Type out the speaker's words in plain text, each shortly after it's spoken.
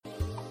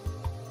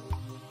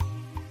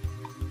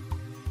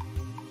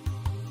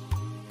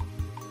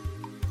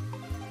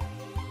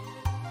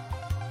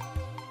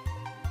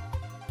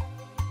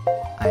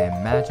I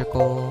am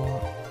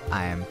magical,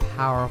 I am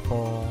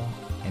powerful,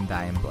 and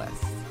I am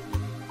blessed.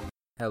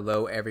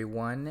 Hello,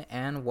 everyone,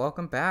 and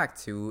welcome back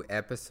to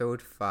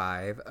episode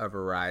 5 of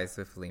Arise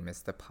with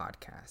Lemus, the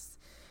podcast.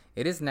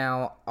 It is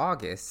now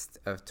August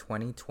of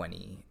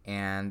 2020,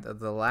 and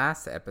the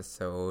last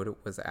episode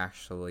was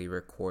actually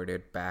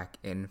recorded back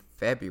in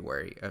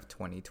February of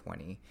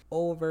 2020,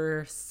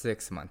 over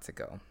 6 months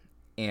ago.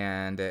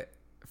 And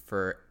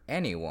for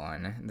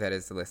anyone that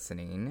is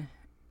listening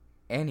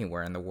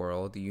anywhere in the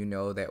world, you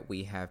know that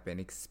we have been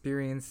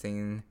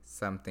experiencing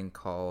something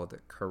called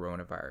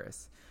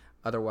coronavirus,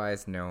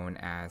 otherwise known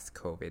as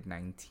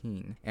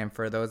COVID-19. And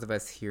for those of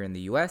us here in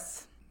the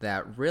US,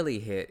 that really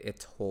hit a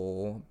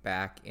toll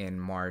back in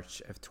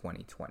March of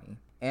 2020.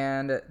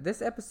 And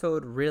this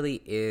episode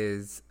really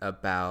is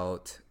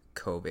about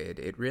COVID.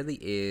 It really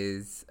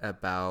is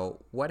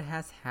about what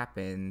has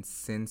happened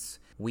since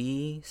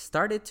we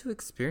started to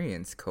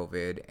experience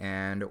COVID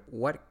and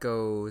what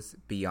goes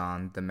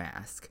beyond the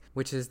mask,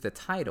 which is the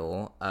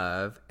title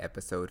of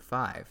episode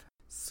 5.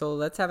 So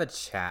let's have a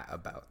chat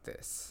about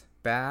this.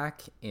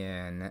 Back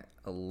in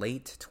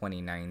late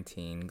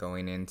 2019,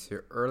 going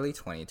into early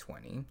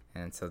 2020,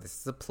 and so this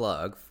is a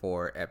plug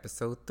for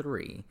episode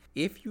 3.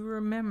 If you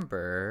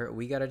remember,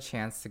 we got a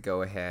chance to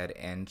go ahead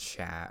and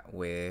chat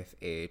with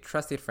a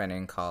trusted friend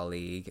and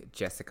colleague,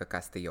 Jessica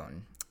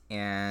Castellon.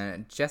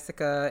 And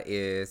Jessica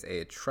is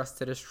a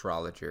trusted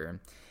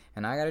astrologer,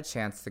 and I got a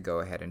chance to go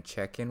ahead and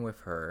check in with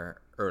her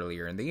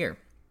earlier in the year.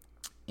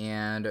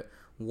 And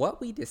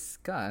what we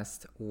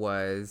discussed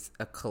was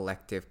a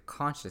collective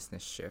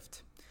consciousness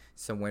shift.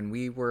 So when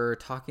we were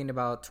talking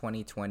about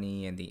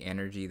 2020 and the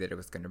energy that it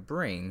was going to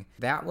bring,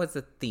 that was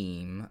a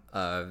theme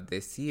of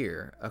this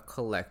year, a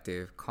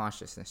collective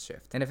consciousness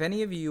shift. And if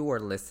any of you are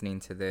listening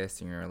to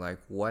this and you're like,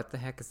 what the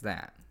heck is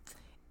that?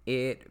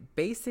 It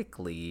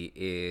basically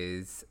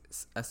is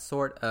a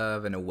sort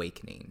of an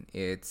awakening.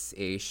 It's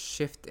a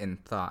shift in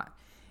thought.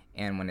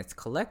 And when it's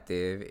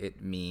collective,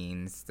 it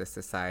means the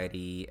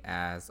society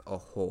as a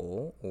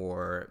whole,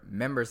 or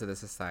members of the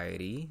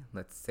society,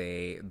 let's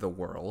say the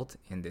world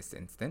in this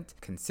instant.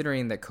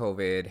 Considering that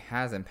COVID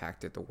has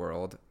impacted the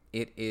world,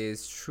 it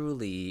is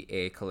truly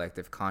a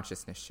collective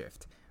consciousness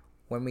shift.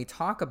 When we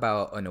talk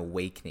about an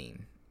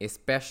awakening,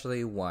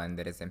 especially one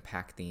that is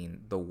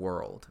impacting the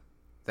world,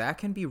 that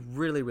can be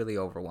really, really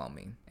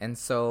overwhelming. And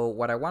so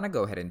what I want to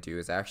go ahead and do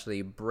is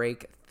actually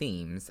break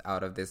themes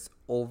out of this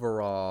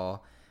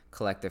overall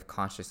collective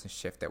consciousness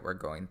shift that we're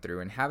going through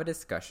and have a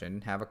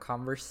discussion, have a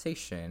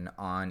conversation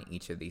on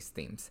each of these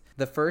themes.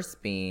 The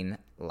first being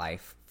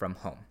life from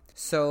home.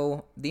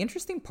 So the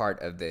interesting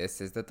part of this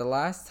is that the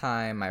last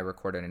time I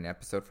recorded an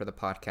episode for the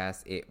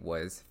podcast, it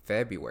was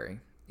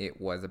February.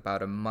 It was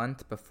about a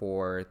month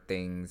before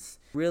things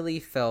really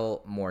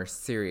felt more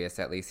serious,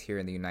 at least here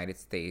in the United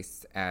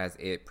States, as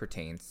it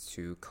pertains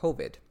to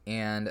COVID.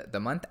 And the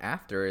month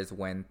after is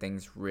when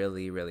things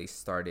really, really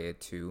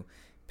started to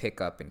pick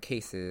up in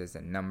cases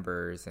and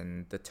numbers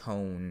and the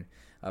tone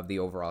of the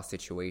overall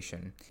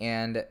situation.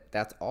 And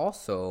that's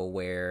also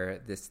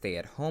where the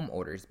stay-at-home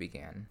orders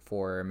began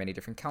for many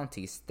different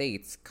counties,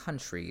 states,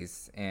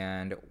 countries,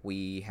 and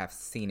we have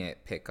seen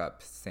it pick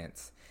up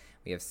since.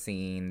 We have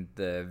seen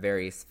the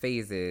various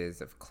phases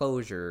of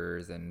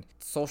closures and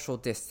social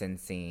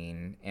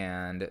distancing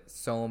and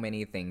so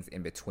many things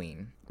in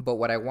between. But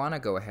what I want to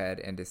go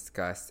ahead and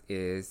discuss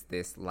is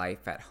this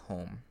life at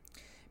home,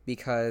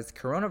 because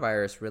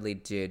coronavirus really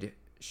did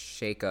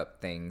shake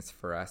up things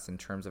for us in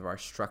terms of our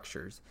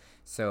structures.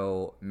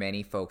 So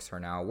many folks are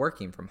now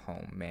working from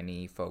home.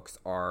 Many folks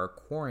are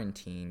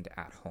quarantined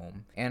at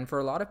home. And for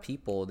a lot of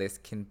people, this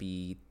can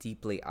be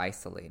deeply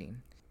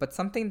isolating. But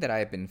something that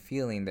I've been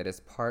feeling that is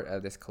part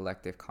of this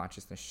collective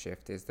consciousness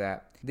shift is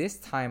that this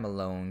time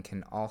alone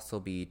can also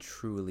be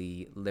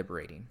truly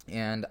liberating.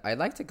 And I'd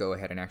like to go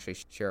ahead and actually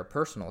share a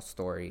personal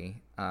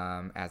story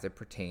as it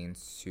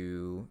pertains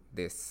to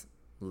this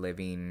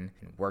living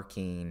and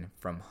working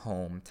from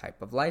home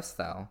type of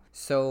lifestyle.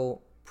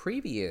 So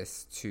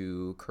previous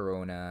to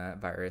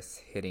coronavirus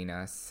hitting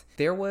us,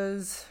 there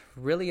was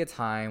really a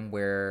time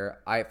where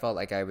I felt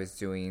like I was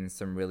doing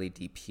some really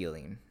deep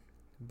healing.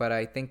 But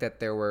I think that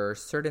there were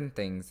certain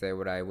things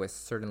that I was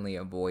certainly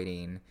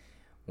avoiding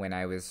when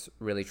I was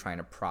really trying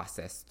to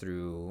process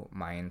through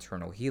my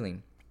internal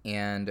healing.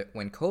 And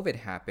when COVID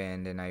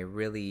happened and I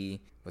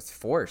really was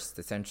forced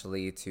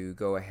essentially to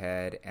go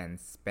ahead and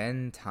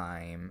spend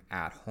time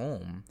at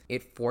home,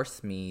 it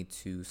forced me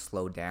to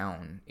slow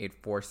down. It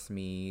forced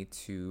me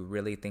to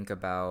really think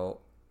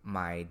about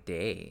my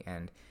day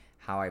and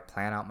how I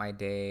plan out my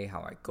day, how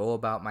I go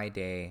about my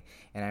day.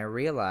 And I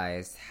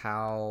realized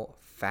how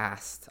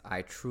fast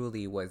I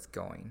truly was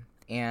going.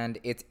 And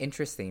it's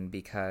interesting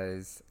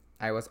because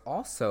I was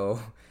also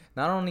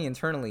not only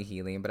internally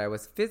healing, but I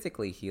was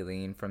physically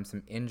healing from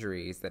some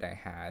injuries that I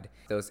had.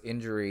 Those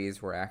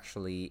injuries were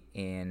actually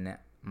in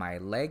my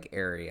leg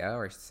area,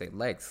 or I should say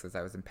legs, because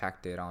I was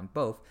impacted on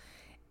both,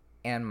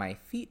 and my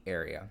feet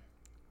area,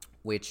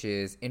 which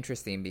is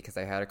interesting because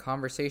I had a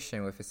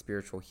conversation with a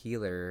spiritual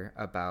healer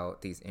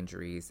about these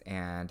injuries,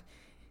 and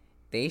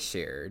they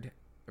shared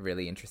a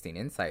really interesting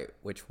insight,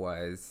 which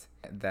was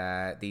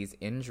that these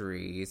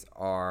injuries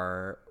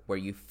are where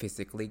you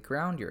physically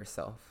ground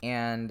yourself.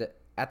 And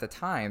at the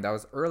time, that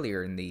was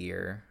earlier in the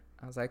year,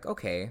 I was like,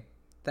 okay,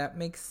 that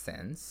makes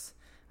sense.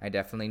 I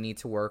definitely need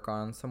to work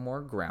on some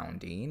more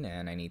grounding,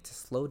 and I need to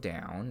slow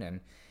down.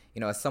 And,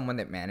 as someone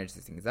that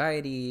manages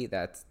anxiety,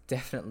 that's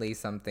definitely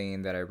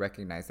something that I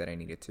recognized that I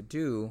needed to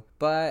do,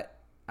 but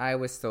I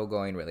was still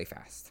going really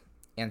fast.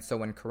 And so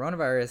when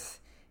coronavirus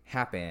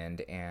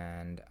happened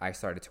and I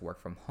started to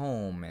work from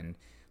home and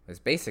was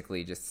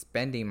basically just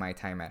spending my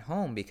time at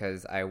home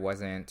because I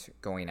wasn't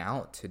going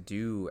out to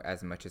do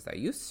as much as I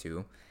used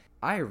to,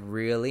 I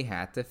really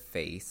had to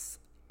face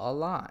a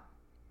lot.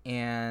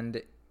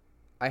 And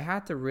I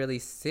had to really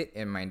sit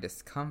in my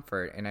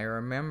discomfort. And I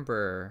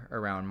remember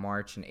around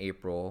March and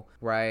April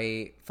where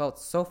I felt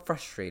so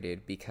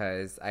frustrated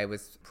because I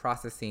was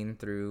processing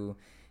through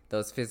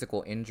those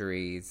physical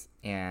injuries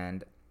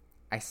and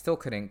I still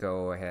couldn't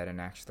go ahead and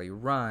actually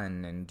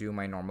run and do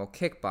my normal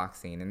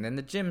kickboxing. And then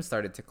the gym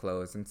started to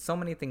close and so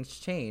many things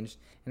changed.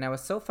 And I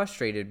was so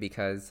frustrated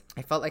because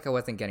I felt like I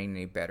wasn't getting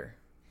any better.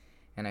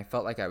 And I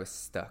felt like I was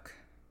stuck.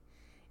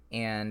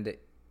 And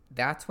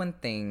that's when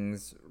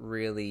things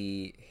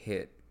really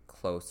hit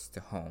close to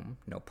home,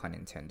 no pun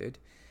intended,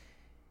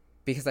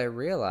 because I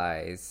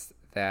realized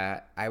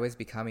that I was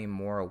becoming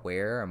more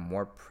aware and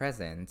more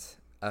present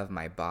of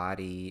my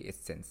body,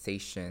 its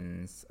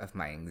sensations, of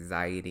my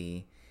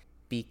anxiety,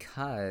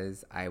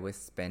 because I was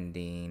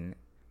spending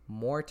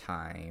more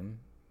time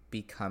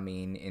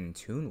becoming in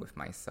tune with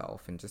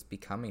myself and just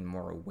becoming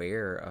more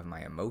aware of my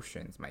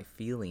emotions, my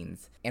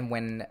feelings. And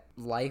when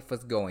life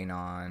was going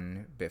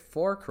on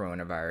before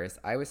coronavirus,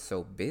 I was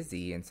so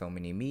busy in so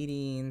many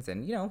meetings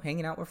and,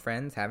 hanging out with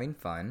friends, having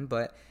fun,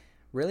 but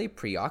really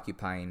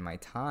preoccupying my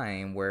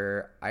time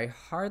where I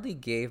hardly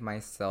gave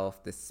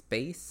myself the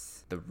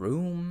space, the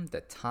room,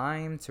 the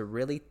time to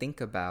really think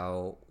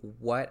about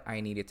what I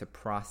needed to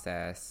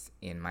process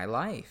in my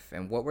life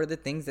and what were the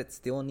things that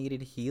still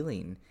needed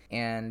healing.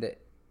 And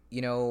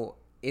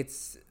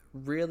it's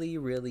really,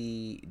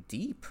 really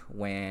deep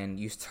when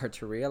you start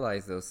to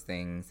realize those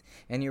things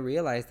and you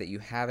realize that you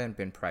haven't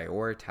been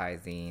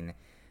prioritizing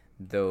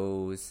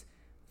those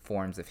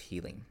forms of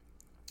healing.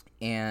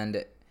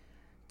 And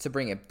to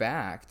bring it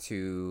back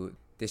to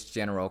this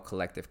general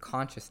collective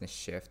consciousness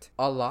shift,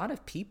 a lot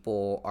of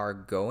people are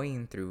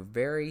going through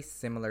very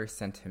similar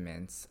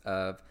sentiments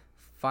of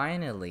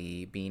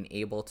finally being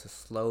able to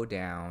slow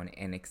down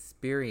and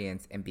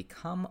experience and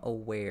become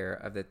aware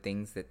of the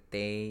things that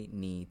they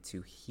need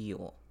to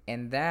heal.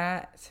 And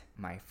that,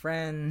 my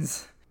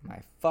friends,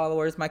 my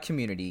followers, my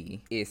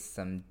community, is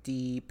some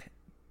deep,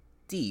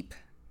 deep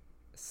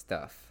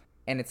stuff.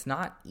 And it's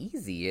not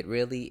easy. It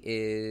really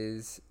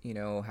is,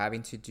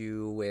 having to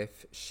do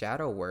with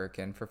shadow work.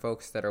 And for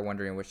folks that are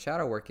wondering what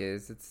shadow work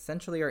is, it's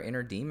essentially our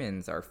inner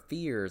demons, our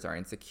fears, our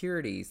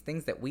insecurities,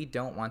 things that we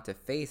don't want to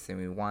face and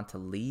we want to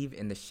leave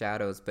in the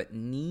shadows, but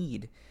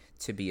need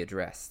to be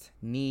addressed,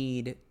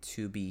 need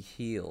to be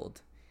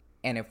healed.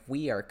 And if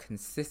we are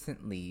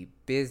consistently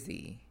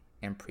busy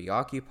and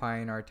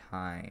preoccupying our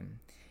time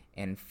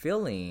and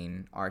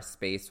filling our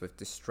space with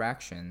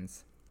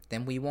distractions,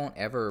 then we won't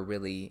ever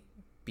really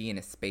be in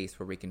a space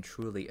where we can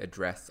truly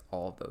address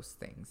all of those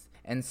things.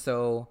 And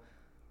so,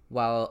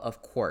 while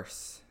of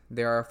course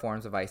there are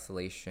forms of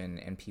isolation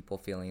and people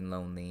feeling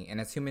lonely, and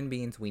as human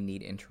beings we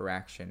need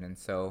interaction, and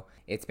so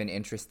it's been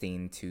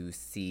interesting to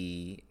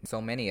see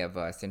so many of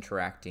us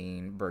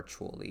interacting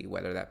virtually,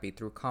 whether that be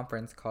through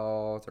conference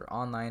calls or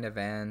online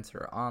events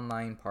or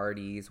online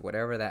parties,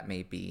 whatever that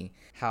may be,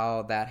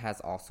 how that has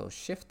also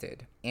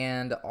shifted.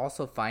 And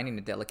also finding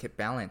a delicate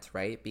balance,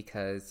 right?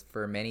 Because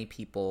for many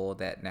people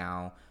that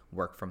now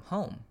work from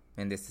home,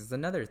 and this is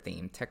another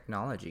theme,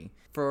 technology.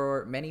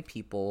 For many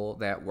people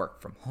that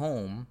work from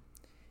home,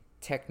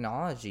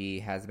 technology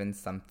has been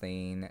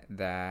something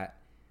that,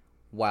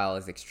 while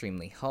is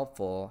extremely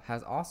helpful,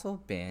 has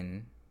also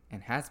been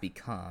and has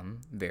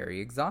become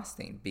very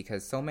exhausting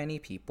because so many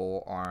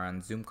people are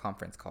on Zoom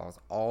conference calls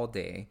all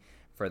day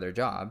for their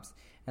jobs.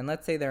 And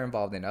let's say they're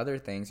involved in other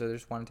things or they're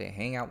just wanting to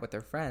hang out with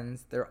their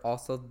friends, they're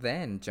also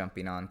then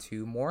jumping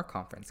onto more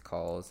conference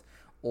calls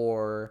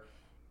or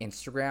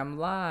Instagram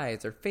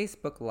Lives or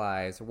Facebook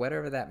Lives or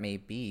whatever that may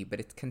be, but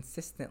it's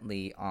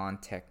consistently on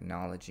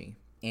technology.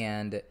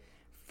 And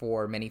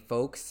for many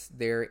folks,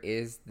 there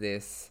is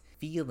this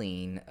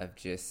feeling of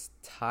just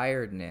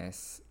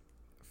tiredness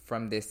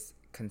from this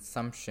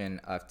consumption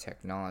of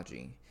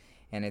technology.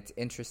 And it's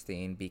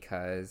interesting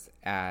because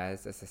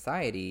as a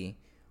society,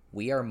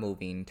 we are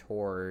moving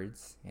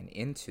towards and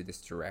into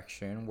this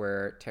direction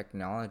where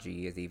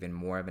technology is even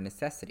more of a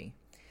necessity.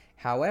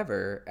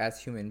 However,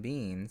 as human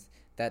beings,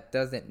 that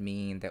doesn't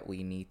mean that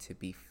we need to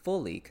be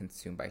fully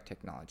consumed by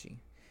technology.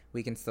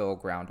 We can still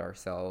ground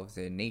ourselves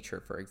in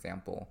nature, for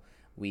example.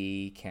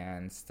 We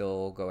can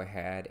still go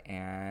ahead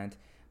and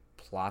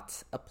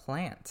plot a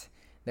plant.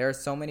 There are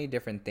so many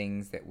different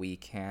things that we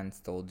can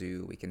still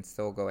do. We can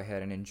still go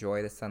ahead and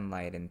enjoy the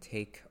sunlight and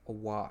take a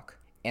walk.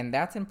 And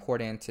that's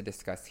important to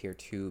discuss here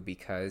too,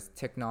 because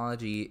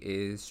technology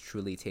is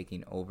truly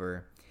taking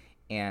over.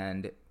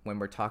 And when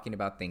we're talking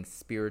about things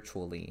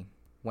spiritually,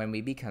 when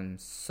we become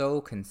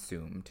so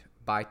consumed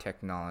by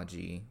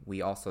technology,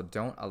 we also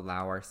don't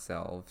allow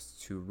ourselves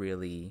to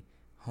really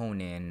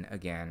hone in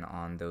again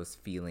on those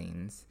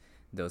feelings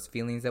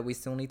that we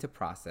still need to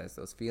process,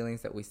 those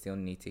feelings that we still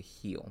need to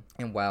heal.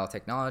 And while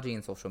technology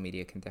and social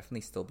media can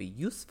definitely still be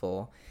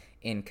useful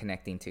in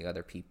connecting to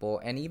other people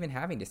and even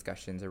having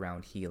discussions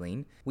around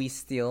healing, we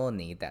still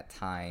need that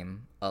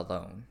time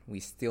alone.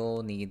 We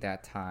still need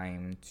that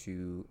time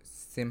to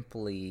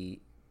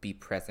simply be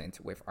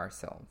present with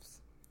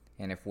ourselves.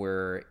 And if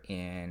we're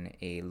in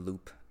a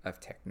loop of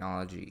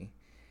technology,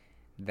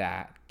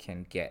 that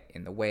can get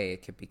in the way.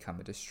 It could become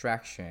a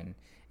distraction.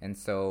 And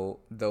so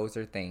those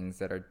are things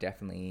that are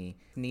definitely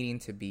needing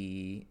to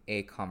be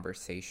a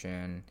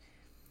conversation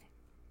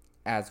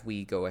as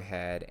we go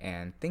ahead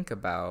and think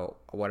about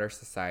what our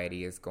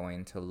society is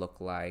going to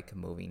look like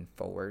moving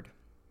forward.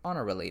 On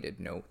a related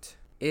note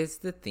is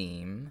the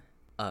theme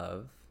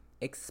of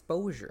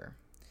exposure.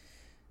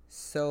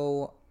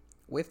 So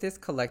with this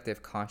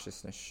collective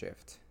consciousness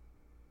shift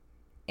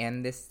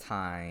and this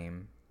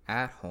time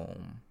at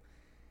home,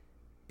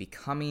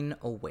 becoming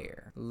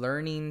aware,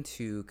 learning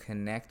to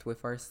connect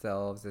with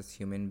ourselves as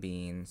human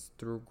beings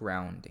through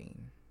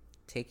grounding,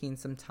 taking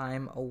some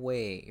time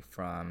away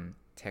from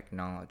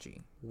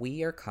technology.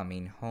 We are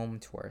coming home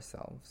to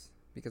ourselves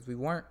because we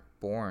weren't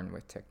born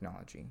with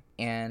technology.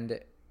 And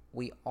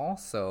we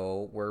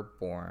also were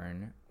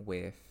born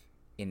with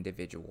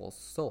individual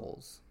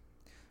souls.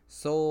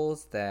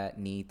 Souls that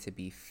need to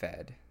be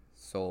fed,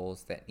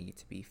 souls that need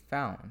to be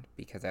found,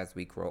 because as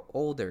we grow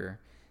older,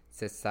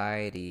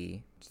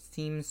 society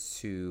seems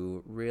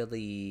to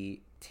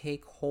really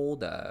take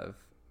hold of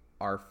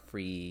our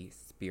free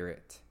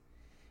spirit.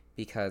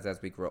 Because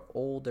as we grow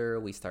older,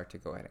 we start to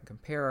go ahead and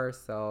compare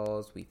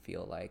ourselves. We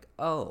feel like,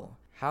 oh,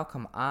 how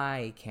come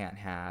I can't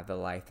have the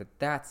life that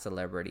that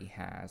celebrity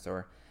has?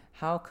 Or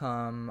how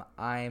come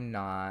I'm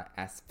not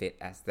as fit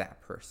as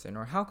that person?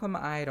 Or how come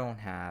I don't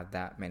have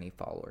that many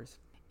followers?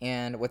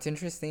 And what's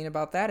interesting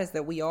about that is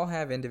that we all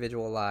have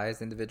individual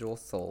lives, individual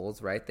souls,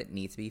 right, that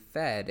need to be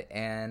fed.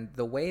 And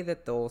the way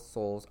that those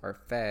souls are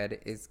fed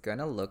is going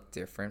to look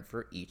different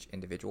for each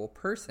individual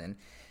person.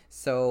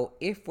 So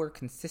if we're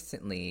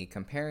consistently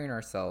comparing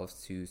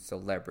ourselves to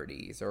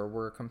celebrities or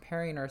we're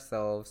comparing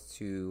ourselves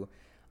to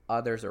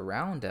others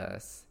around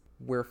us,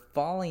 we're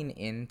falling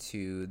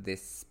into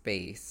this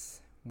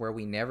space where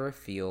we never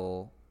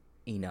feel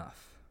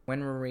enough.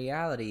 When in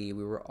reality,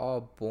 we were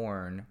all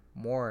born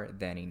more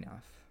than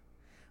enough.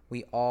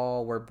 We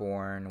all were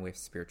born with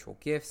spiritual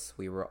gifts.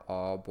 We were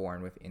all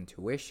born with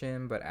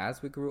intuition. But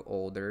as we grew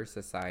older,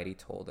 society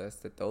told us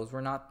that those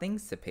were not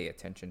things to pay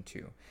attention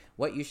to.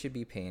 What you should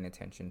be paying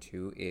attention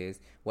to is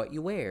what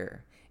you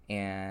wear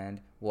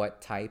and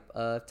what type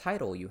of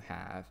title you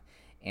have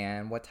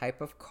and what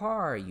type of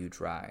car you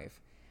drive.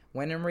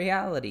 When in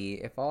reality,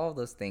 if all of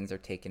those things are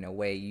taken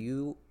away,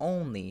 you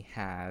only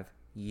have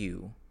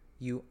you.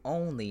 You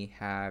only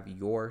have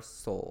your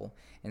soul.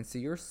 And so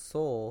your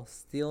soul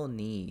still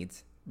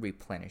needs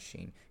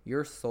replenishing.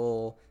 Your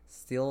soul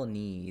still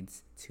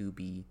needs to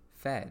be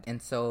fed.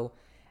 And so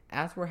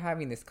as we're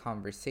having this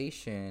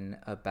conversation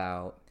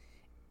about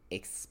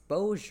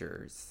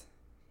exposures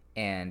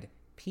and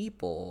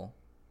people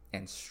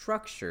and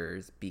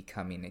structures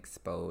becoming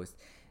exposed,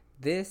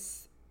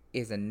 this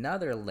is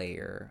another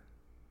layer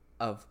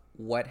of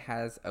what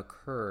has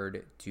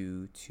occurred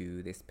due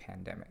to this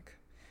pandemic.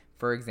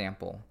 For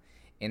example,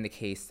 in the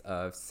case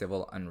of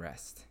civil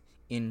unrest,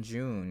 in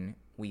June,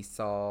 we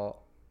saw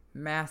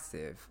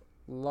massive,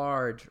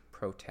 large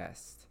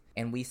protests.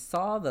 And we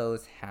saw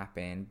those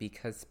happen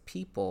because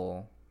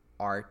people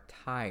are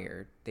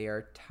tired. They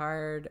are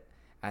tired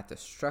at the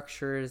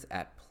structures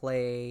at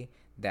play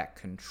that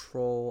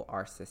control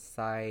our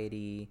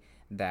society,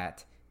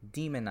 that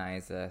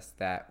demonize us,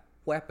 that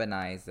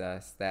weaponize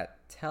us,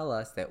 that tell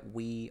us that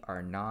we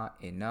are not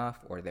enough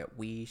or that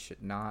we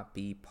should not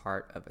be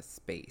part of a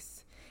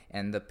space.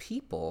 And the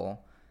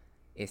people,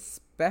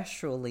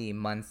 especially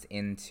months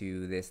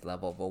into this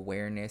level of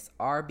awareness,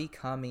 are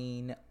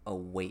becoming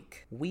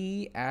awake.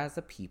 We as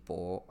a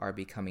people are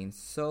becoming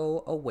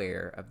so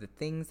aware of the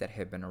things that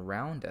have been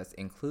around us,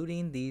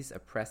 including these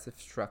oppressive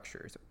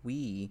structures.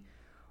 We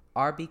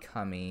are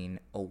becoming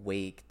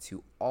awake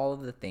to all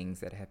of the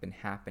things that have been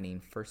happening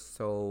for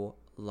so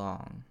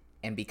long.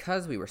 And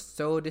because we were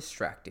so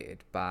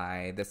distracted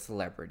by the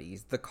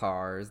celebrities, the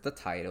cars, the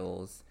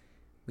titles,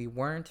 we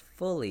weren't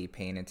fully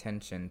paying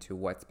attention to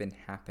what's been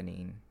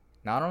happening,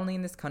 not only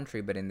in this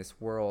country, but in this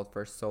world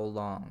for so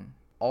long.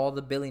 All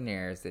the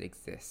billionaires that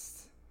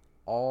exist,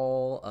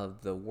 all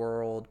of the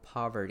world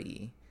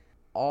poverty,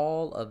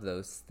 all of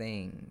those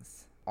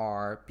things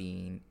are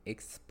being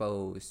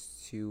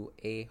exposed to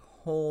a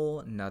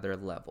whole nother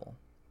level.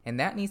 And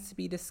that needs to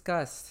be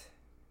discussed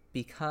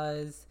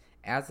because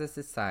as a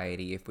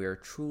society, if we are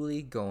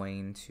truly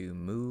going to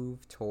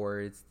move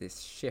towards this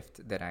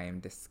shift that I am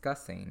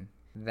discussing,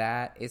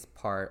 That is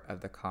part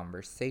of the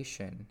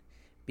conversation,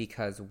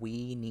 because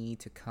we need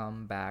to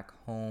come back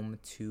home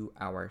to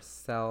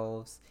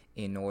ourselves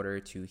in order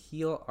to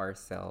heal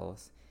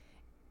ourselves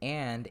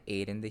and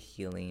aid in the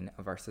healing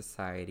of our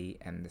society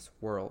and this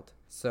world.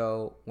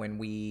 So when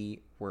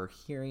we were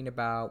hearing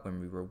about,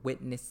 when we were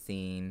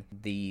witnessing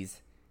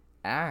these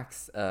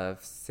acts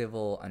of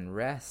civil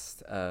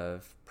unrest,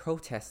 of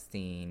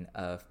protesting,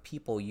 of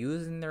people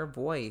using their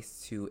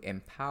voice to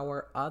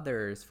empower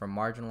others from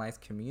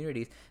marginalized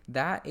communities,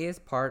 that is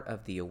part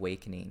of the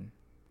awakening.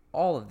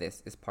 All of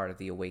this is part of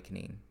the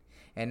awakening.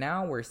 And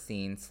now we're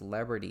seeing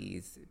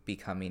celebrities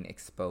becoming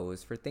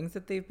exposed for things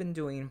that they've been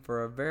doing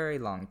for a very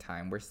long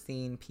time. We're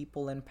seeing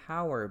people in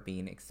power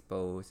being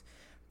exposed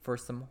for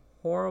some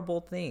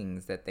horrible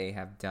things that they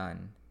have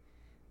done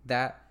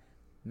that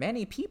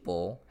many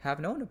people have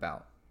known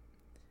about.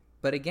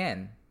 But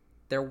again,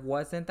 there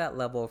wasn't that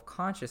level of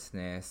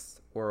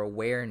consciousness or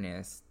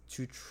awareness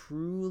to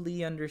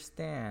truly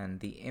understand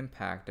the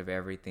impact of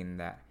everything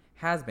that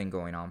has been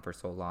going on for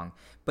so long.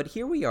 But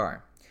here we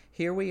are.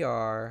 Here we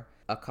are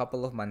a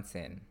couple of months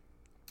in,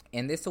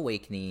 and this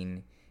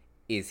awakening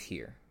is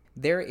here.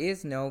 There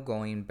is no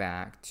going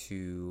back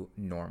to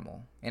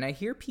normal. And I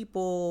hear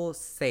people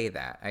say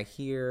that.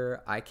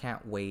 I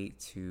can't wait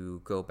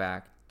to go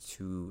back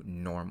to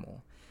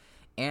normal.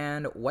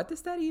 And what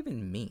does that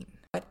even mean?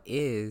 What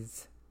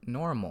is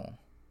normal?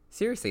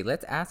 Seriously,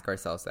 let's ask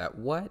ourselves that.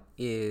 What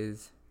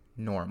is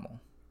normal?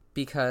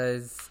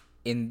 Because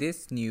in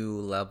this new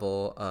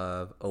level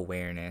of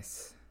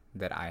awareness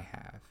that I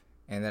have,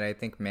 and that I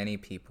think many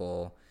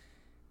people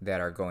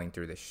that are going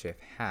through this shift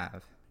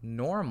have,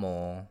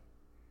 normal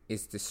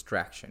is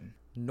distraction.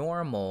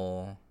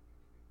 Normal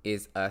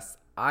is us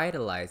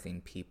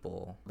idolizing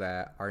people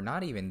that are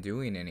not even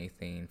doing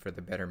anything for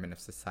the betterment of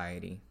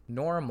society.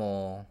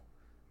 Normal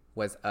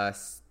was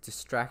us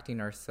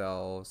distracting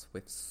ourselves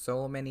with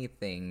so many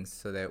things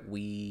so that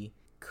we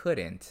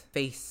couldn't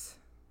face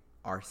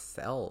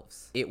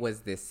ourselves. It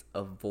was this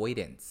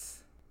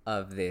avoidance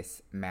of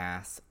this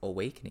mass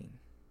awakening,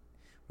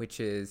 which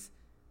is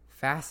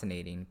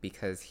fascinating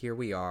because here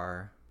we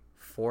are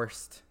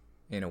forced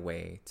in a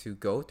way to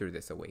go through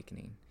this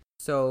awakening.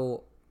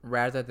 So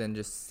rather than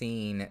just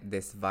seeing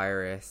this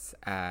virus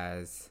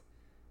as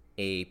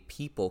a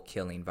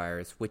people-killing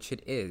virus, which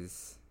it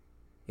is,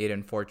 it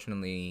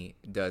unfortunately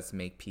does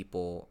make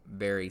people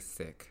very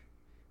sick.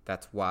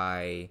 That's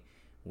why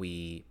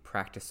we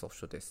practice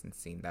social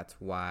distancing. That's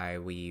why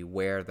we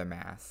wear the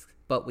mask.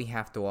 But we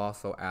have to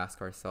also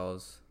ask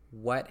ourselves,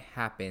 what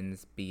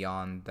happens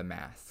beyond the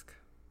mask?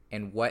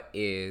 And what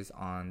is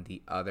on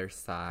the other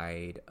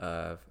side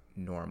of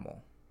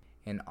normal?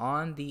 And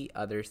on the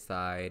other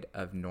side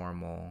of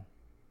normal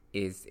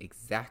is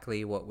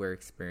exactly what we're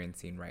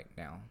experiencing right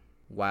now.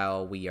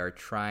 While we are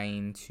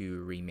trying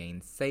to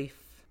remain safe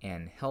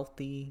and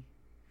healthy,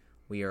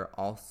 we are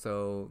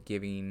also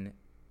giving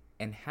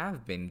and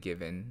have been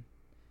given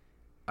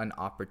an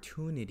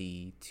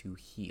opportunity to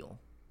heal.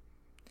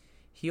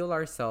 Heal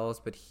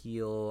ourselves, but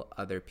heal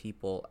other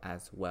people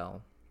as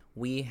well.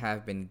 We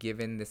have been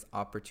given this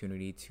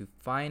opportunity to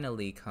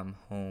finally come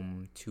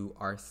home to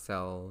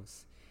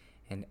ourselves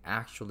and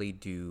actually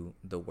do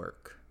the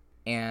work.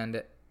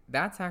 And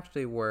that's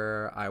actually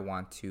where I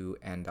want to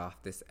end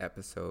off this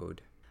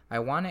episode. I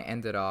want to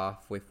end it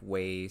off with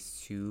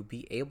ways to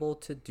be able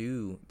to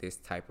do this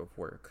type of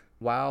work.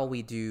 While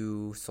we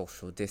do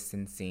social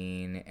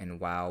distancing and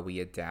while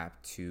we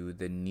adapt to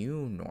the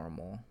new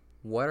normal,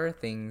 what are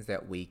things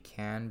that we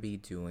can be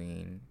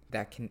doing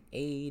that can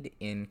aid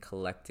in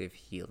collective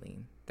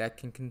healing, that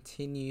can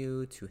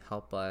continue to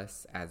help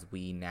us as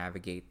we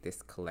navigate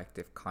this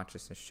collective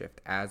consciousness shift,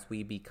 as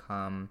we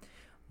become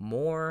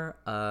more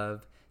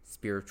of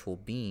spiritual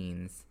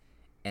beings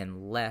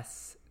and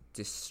less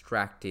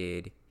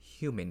distracted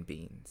human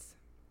beings?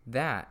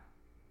 That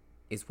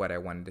is what I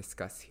want to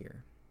discuss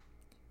here.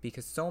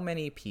 Because so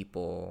many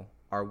people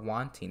are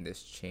wanting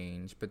this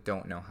change but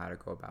don't know how to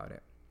go about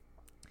it.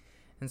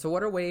 And so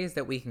what are ways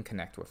that we can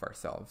connect with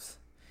ourselves?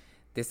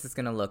 This is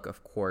going to look,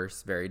 of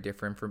course, very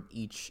different from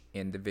each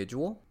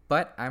individual,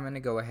 but I'm going to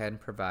go ahead and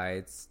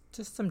provide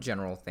just some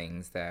general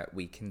things that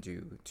we can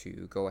do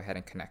to go ahead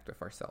and connect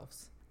with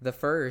ourselves. The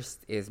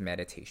first is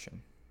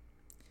meditation.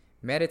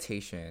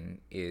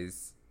 Meditation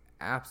is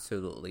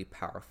absolutely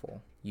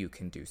powerful. You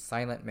can do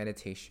silent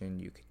meditation,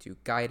 you could do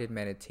guided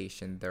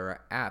meditation. There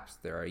are apps,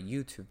 there are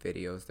YouTube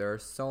videos, there are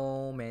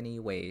so many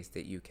ways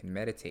that you can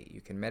meditate.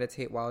 You can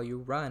meditate while you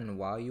run,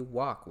 while you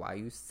walk, while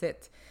you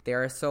sit.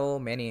 There are so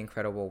many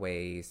incredible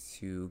ways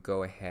to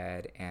go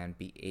ahead and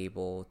be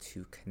able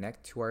to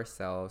connect to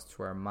ourselves,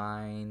 to our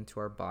mind, to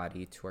our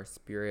body, to our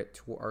spirit,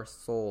 to our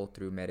soul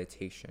through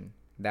meditation.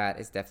 That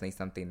is definitely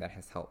something that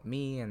has helped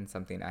me and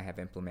something I have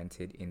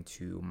implemented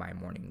into my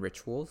morning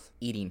rituals.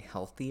 Eating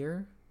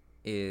healthier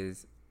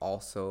is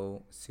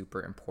also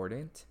super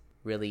important.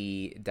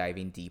 Really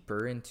diving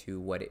deeper into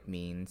what it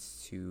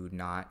means to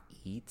not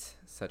eat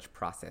such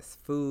processed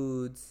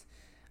foods,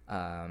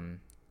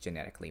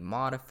 genetically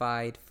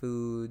modified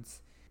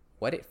foods.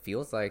 what it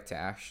feels like to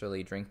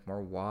actually drink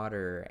more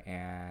water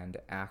and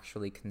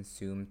actually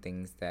consume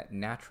things that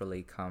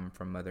naturally come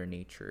from Mother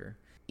Nature.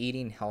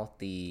 Eating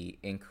healthy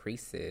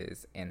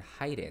increases and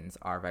heightens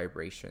our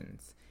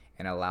vibrations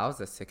and allows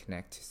us to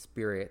connect to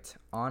spirit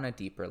on a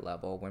deeper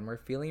level when we're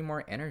feeling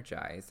more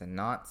energized and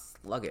not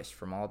sluggish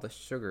from all the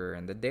sugar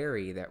and the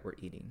dairy that we're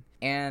eating.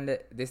 And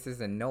this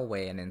is in no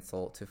way an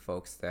insult to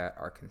folks that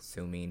are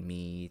consuming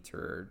meat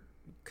or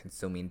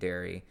consuming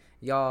dairy.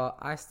 Y'all,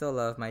 I still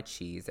love my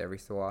cheese every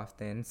so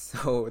often,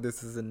 so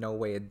this is in no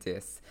way a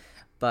diss.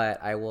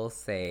 But I will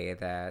say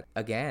that,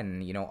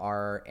 again,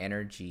 our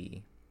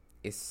energy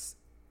is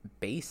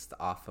based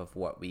off of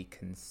what we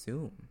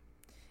consume.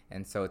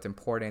 And so it's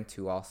important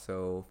to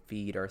also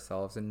feed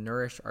ourselves and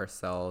nourish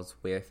ourselves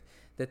with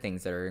the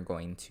things that are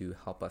going to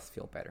help us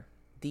feel better.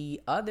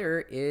 The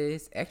other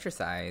is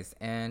exercise.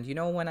 And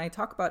when I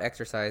talk about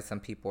exercise, some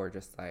people are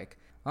just like,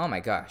 oh my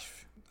gosh,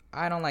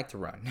 I don't like to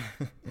run.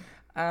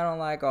 I don't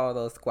like all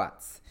those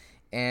squats.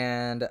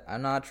 And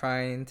I'm not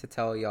trying to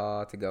tell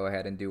y'all to go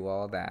ahead and do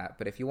all that.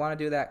 But if you want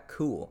to do that,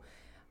 cool.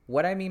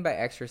 What I mean by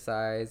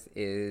exercise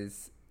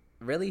is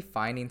really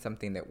finding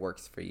something that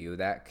works for you.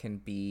 That can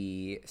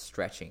be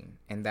stretching.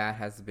 And that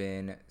has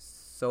been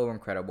so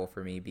incredible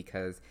for me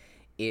because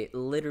it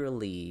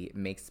literally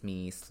makes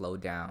me slow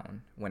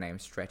down when I'm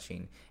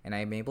stretching. And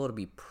I'm able to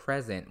be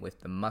present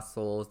with the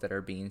muscles that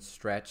are being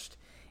stretched.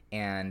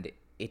 And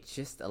it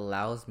just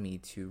allows me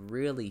to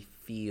really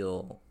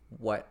feel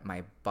what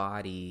my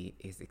body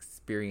is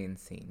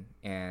experiencing.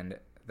 And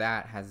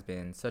that has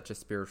been such a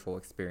spiritual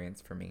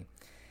experience for me.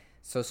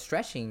 So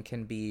stretching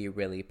can be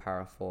really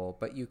powerful,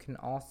 but you can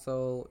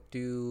also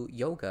do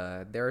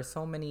yoga. There are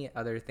so many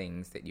other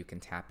things that you can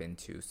tap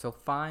into. So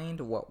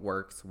find what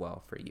works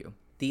well for you.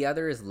 The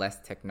other is less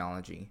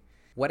technology.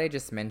 What I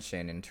just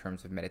mentioned in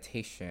terms of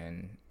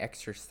meditation,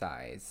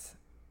 exercise,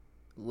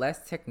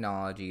 less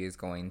technology is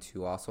going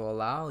to also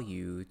allow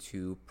you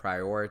to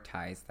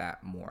prioritize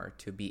that more,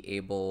 to be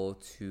able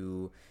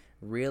to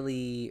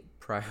really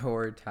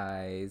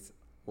prioritize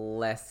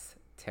less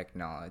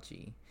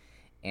technology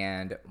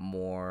and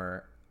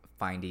more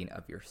finding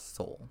of your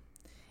soul.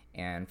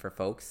 And for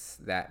folks,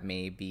 that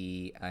may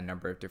be a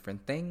number of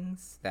different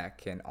things. That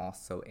can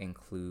also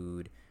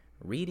include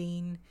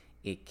reading.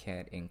 It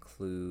can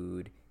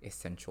include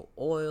essential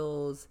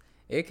oils.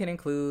 It can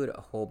include a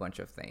whole bunch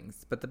of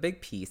things. But the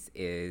big piece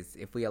is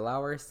if we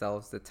allow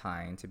ourselves the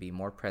time to be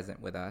more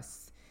present with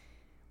us,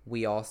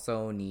 we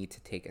also need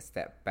to take a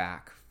step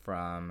back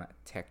from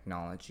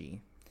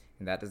technology.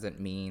 And that doesn't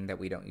mean that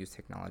we don't use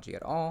technology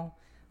at all.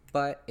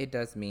 But it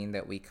does mean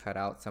that we cut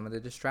out some of the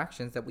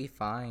distractions that we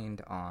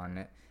find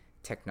on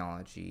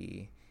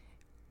technology,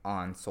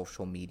 on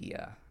social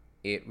media.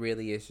 It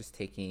really is just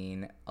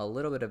taking a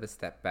little bit of a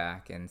step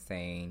back and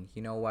saying,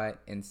 you know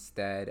what,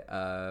 instead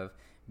of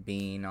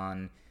being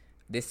on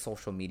this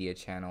social media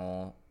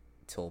channel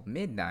till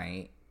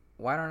midnight,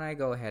 why don't I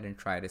go ahead and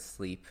try to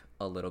sleep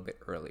a little bit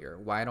earlier?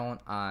 Why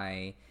don't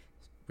I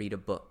read a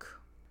book?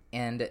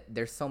 And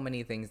there's so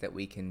many things that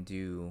we can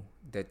do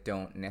that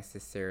don't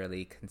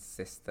necessarily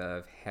consist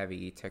of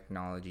heavy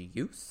technology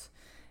use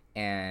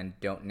and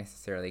don't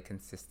necessarily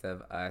consist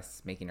of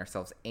us making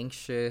ourselves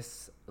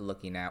anxious,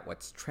 looking at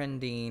what's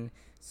trending.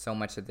 So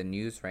much of the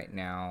news right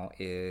now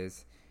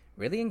is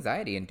really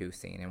anxiety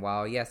inducing. And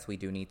while, yes, we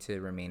do need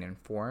to remain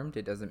informed,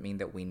 it doesn't mean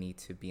that we need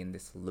to be in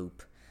this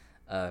loop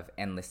of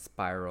endless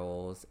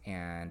spirals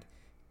and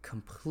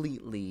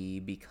completely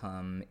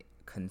become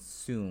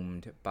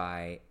consumed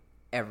by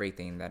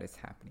everything that is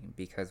happening,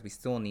 because we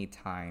still need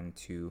time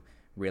to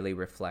really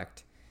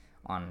reflect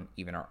on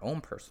even our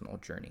own personal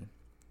journey.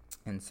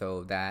 And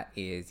so that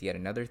is yet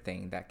another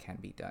thing that can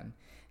be done.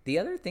 The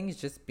other thing is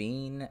just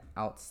being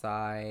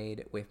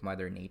outside with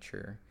Mother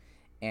Nature.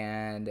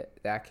 And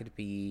that could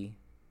be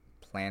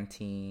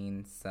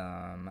planting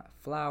some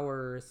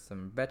flowers,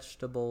 some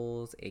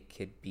vegetables. It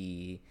could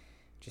be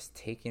just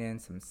taking in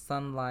some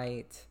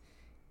sunlight.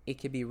 It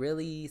could be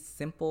really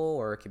simple,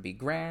 or it could be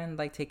grand,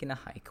 like taking a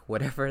hike,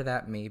 whatever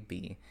that may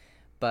be.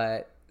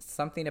 But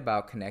something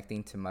about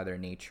connecting to Mother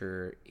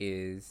Nature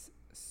is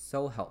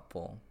so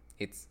helpful.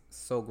 It's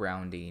so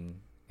grounding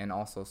and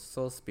also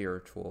so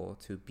spiritual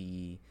to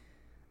be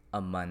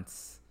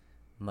amongst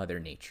Mother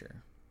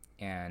Nature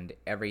and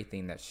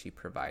everything that she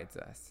provides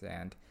us,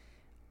 and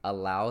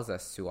allows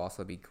us to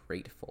also be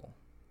grateful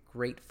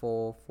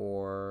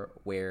for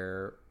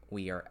where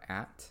we are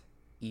at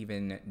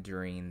even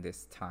during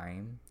this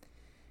time,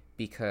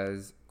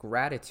 because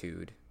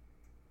gratitude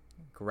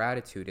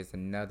is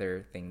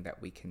another thing that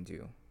we can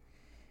do.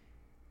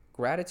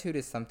 Gratitude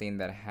is something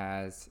that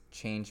has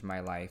changed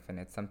my life, and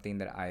it's something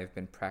that I have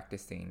been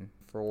practicing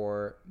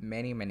for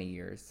many, many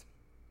years,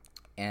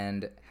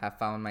 and have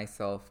found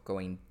myself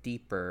going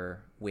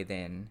deeper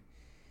within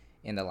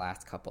in the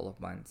last couple of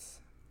months,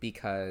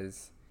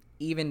 because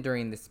even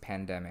during this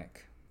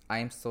pandemic, I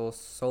am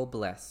so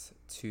blessed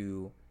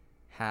to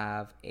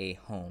have a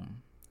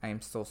home. I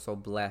am so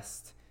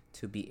blessed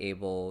to be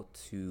able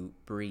to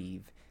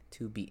breathe,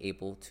 to be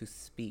able to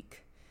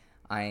speak.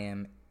 I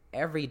am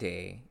every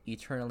day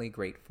eternally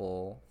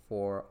grateful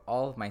for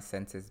all of my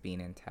senses being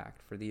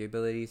intact, for the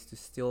abilities to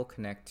still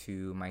connect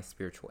to my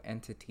spiritual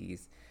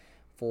entities,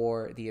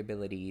 for the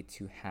ability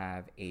to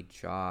have a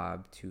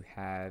job, to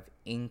have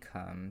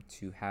income,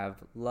 to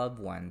have loved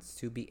ones,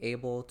 to be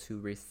able to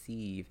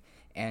receive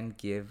and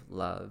give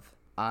love.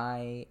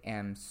 I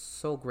am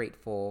so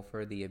grateful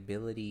for the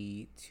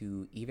ability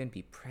to even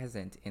be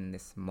present in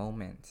this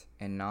moment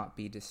and not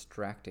be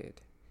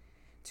distracted,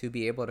 to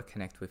be able to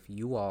connect with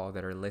you all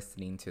that are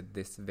listening to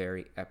this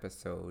very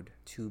episode,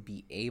 to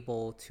be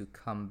able to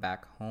come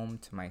back home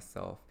to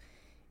myself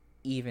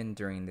even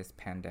during this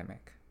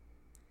pandemic.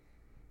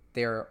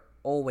 There are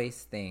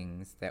always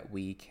things that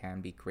we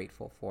can be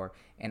grateful for,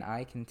 and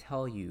I can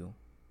tell you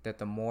that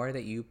the more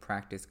that you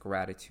practice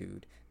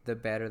gratitude, the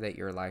better that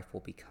your life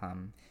will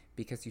become,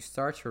 because you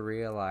start to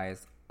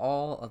realize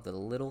all of the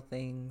little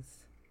things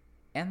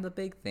and the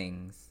big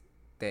things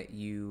that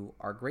you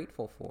are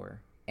grateful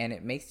for. And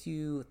it makes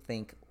you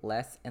think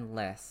less and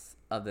less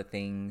of the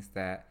things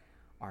that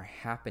are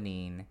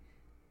happening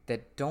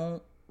that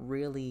don't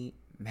really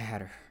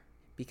matter.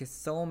 Because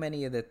so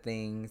many of the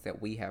things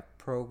that we have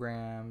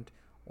programmed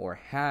or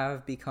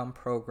have become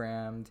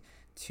programmed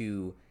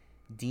to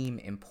deem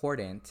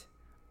important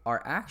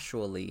are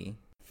actually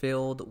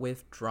filled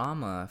with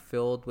drama,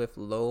 filled with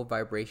low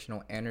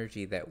vibrational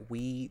energy that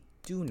we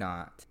do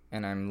not,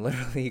 and I'm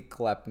literally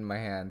clapping my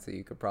hands so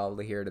you could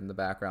probably hear it in the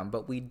background,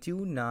 but we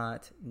do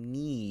not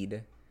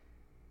need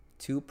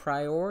to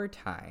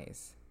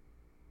prioritize.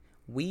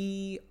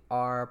 We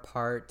are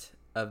part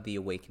of the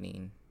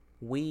awakening.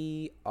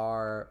 We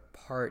are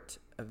part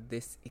of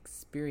this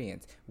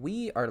experience.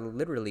 We are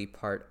literally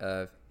part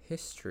of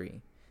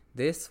history.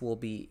 This will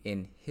be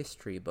in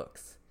history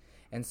books.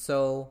 And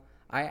so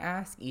I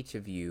ask each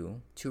of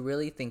you to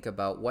really think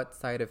about what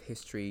side of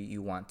history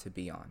you want to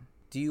be on.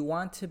 Do you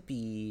want to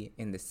be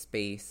in the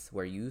space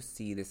where you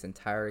see this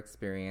entire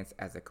experience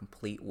as a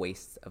complete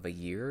waste of a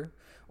year?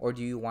 Or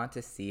do you want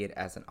to see it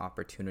as an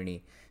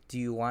opportunity? Do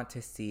you want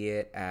to see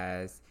it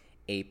as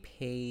a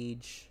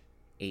page,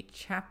 a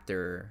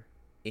chapter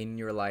in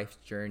your life's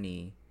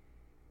journey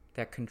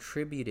that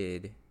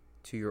contributed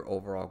to your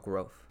overall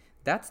growth?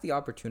 That's the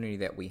opportunity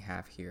that we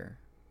have here.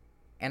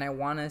 And I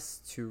want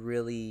us to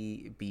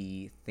really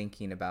be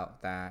thinking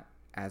about that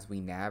as we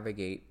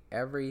navigate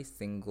every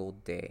single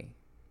day.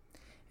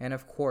 And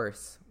of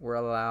course, we're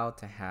allowed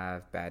to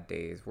have bad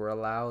days. We're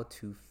allowed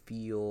to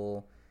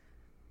feel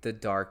the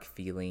dark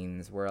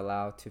feelings. We're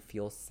allowed to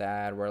feel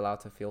sad. We're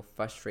allowed to feel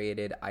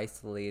frustrated,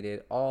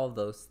 isolated, all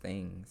those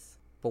things.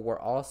 But we're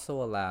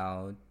also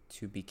allowed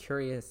to be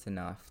curious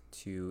enough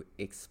to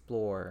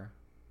explore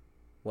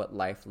what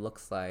life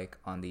looks like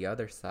on the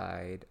other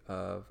side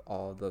of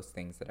all of those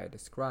things that I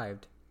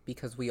described.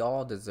 Because we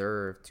all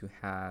deserve to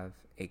have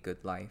a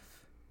good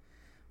life.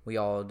 We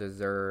all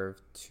deserve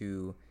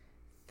to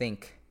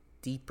think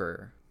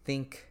deeper,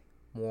 think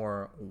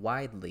more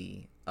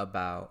widely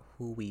about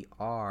who we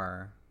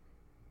are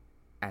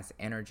as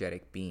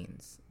energetic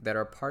beings that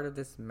are part of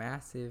this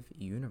massive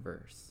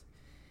universe.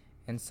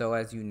 And so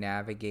as you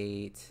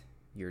navigate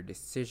your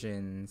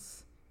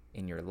decisions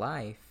in your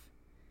life,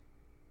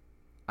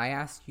 I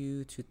ask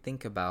you to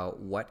think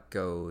about what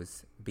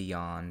goes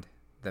beyond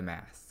the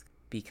mask.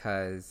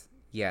 Because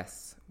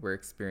yes, we're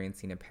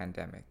experiencing a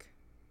pandemic,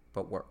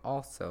 but we're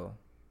also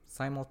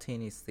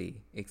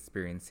simultaneously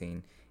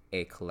experiencing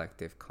a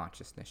collective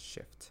consciousness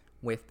shift.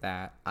 With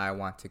that, I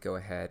want to go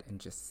ahead and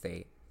just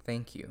say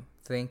thank you.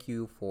 Thank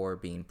you for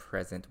being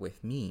present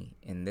with me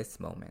in this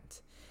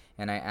moment.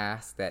 And I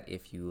ask that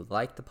if you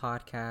like the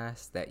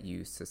podcast, that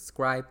you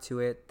subscribe to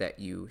it, that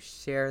you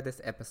share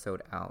this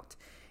episode out,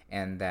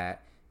 and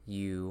that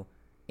you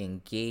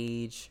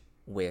engage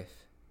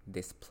with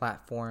this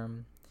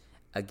platform.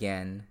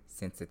 Again,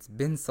 since it's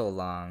been so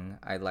long,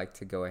 I'd like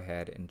to go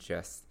ahead and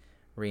just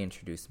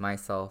reintroduce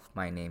myself.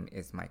 My name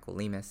is Michael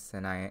Lemus,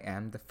 and I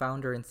am the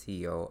founder and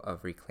CEO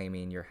of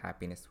Reclaiming Your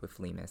Happiness with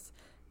Lemus,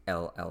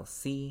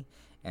 LLC,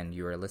 and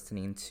you are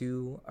listening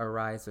to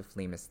Arise with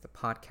Lemus, the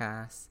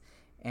podcast.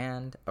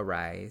 And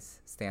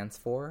Arise stands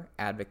for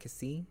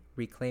Advocacy,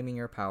 Reclaiming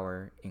Your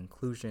Power,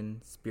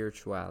 Inclusion,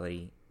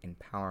 Spirituality,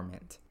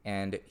 Empowerment.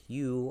 And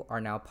you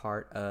are now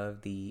part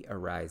of the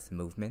Arise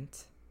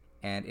movement,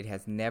 and it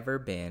has never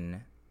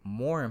been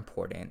more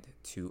important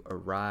to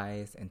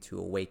arise and to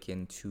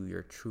awaken to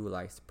your true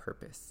life's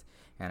purpose.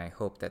 And I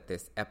hope that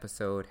this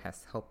episode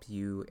has helped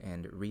you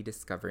in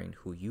rediscovering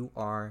who you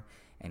are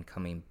and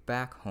coming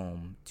back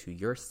home to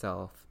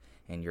yourself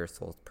and your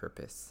soul's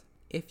purpose.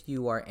 If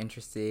you are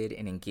interested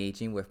in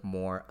engaging with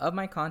more of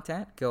my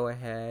content, go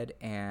ahead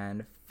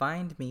and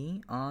find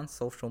me on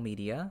social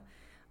media.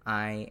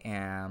 I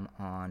am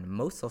on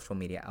most social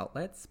media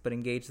outlets, but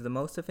engage the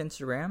most of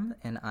Instagram,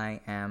 and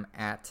I am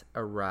at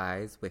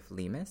Arise with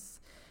Lemus.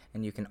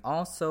 And you can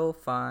also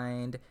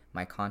find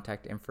my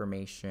contact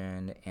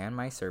information and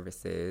my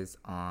services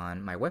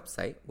on my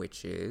website,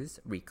 which is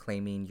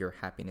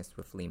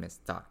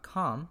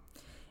reclaimingyourhappinesswithlemus.com.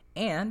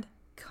 And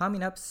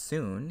coming up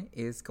soon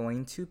is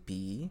going to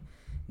be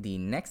the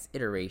next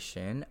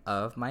iteration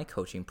of my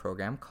coaching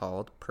program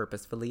called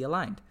Purposefully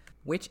Aligned,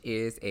 which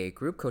is a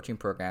group coaching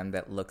program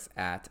that looks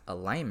at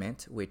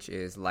alignment, which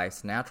is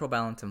life's natural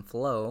balance and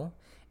flow,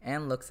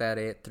 and looks at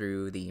it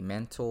through the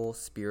mental,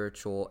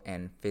 spiritual,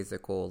 and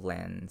physical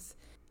lens,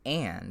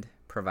 and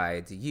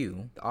provides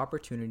you the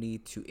opportunity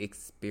to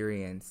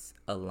experience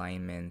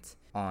alignment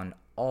on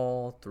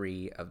all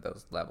three of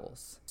those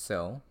levels.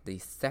 So the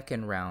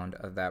second round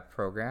of that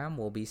program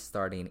will be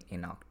starting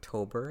in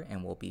October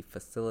and will be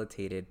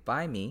facilitated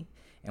by me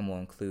and will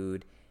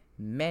include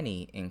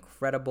many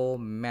incredible,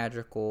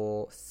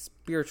 magical,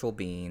 spiritual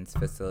beings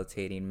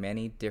facilitating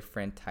many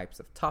different types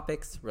of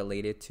topics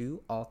related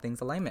to all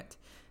things alignment.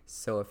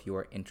 So if you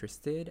are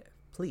interested,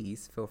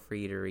 please feel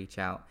free to reach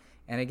out.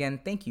 And again,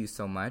 thank you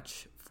so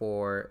much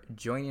for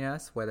joining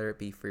us, whether it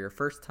be for your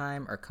first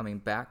time or coming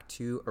back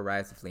to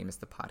Arise with Lemus,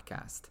 the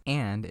podcast.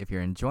 And if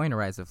you're enjoying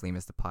Arise with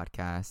Lemus, the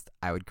podcast,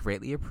 I would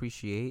greatly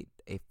appreciate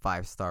a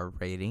 5-star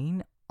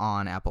rating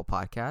on Apple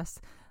Podcasts.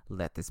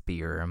 Let this be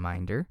your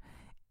reminder.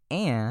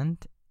 And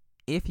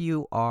if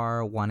you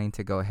are wanting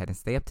to go ahead and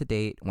stay up to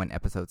date when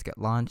episodes get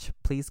launched,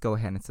 please go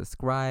ahead and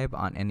subscribe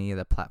on any of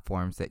the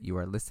platforms that you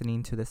are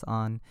listening to this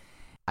on.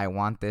 I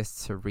want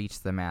this to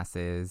reach the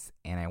masses,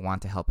 and I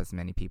want to help as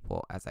many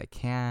people as I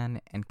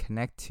can and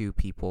connect to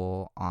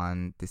people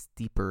on this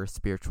deeper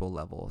spiritual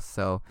level.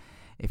 So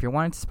if you're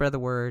wanting to spread the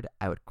word,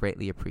 I would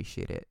greatly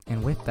appreciate it.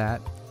 And with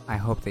that, I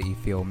hope that you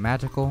feel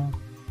magical,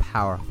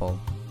 powerful,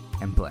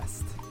 and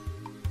blessed.